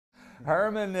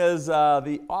Hermann is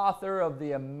the author of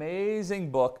the amazing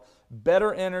book,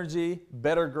 Better Energy,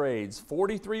 Better Grades,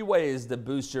 43 Ways to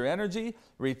Boost Your Energy,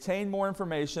 Retain More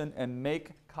Information, and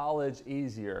Make College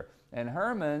Easier. And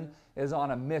Hermann is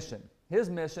on a mission. His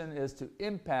mission is to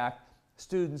impact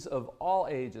students of all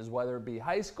ages, whether it be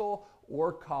high school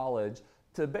or college,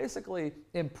 to basically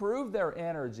improve their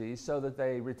energy so that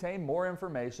they retain more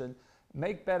information,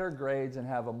 make better grades, and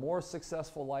have a more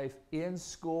successful life in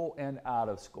school and out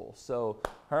of school. So,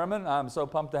 Hermann, I'm so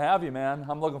pumped to have you, man.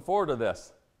 I'm looking forward to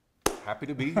this. Happy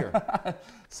to be here.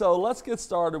 So let's get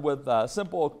started with a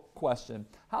simple question.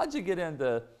 How'd you get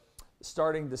into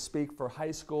starting to speak for high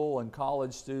school and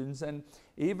college students, and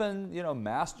even,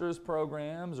 master's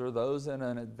programs or those in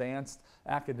an advanced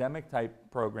academic type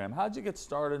program? How'd you get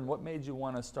started, and what made you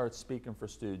want to start speaking for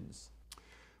students?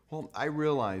 Well, I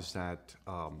realized that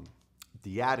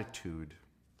the attitude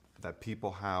that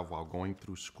people have while going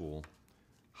through school,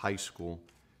 high school,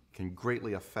 can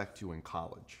greatly affect you in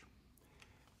college.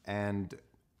 And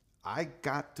I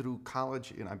got through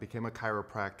college, I became a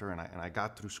chiropractor, and I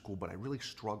got through school, but I really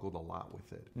struggled a lot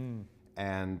with it.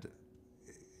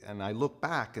 And I look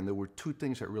back, and there were two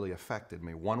things that really affected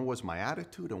me. One was my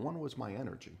attitude, and one was my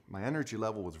energy. My energy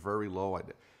level was very low. I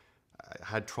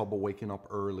had trouble waking up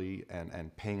early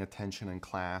and paying attention in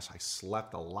class. I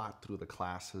slept a lot through the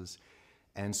classes.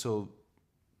 And so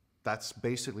that's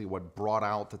basically what brought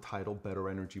out the title, Better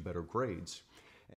Energy, Better Grades.